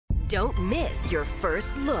Don't miss your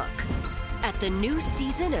first look at the new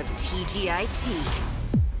season of TGIT.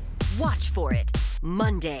 Watch for it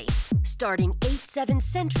Monday, starting 8/7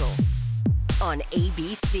 Central on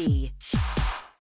ABC.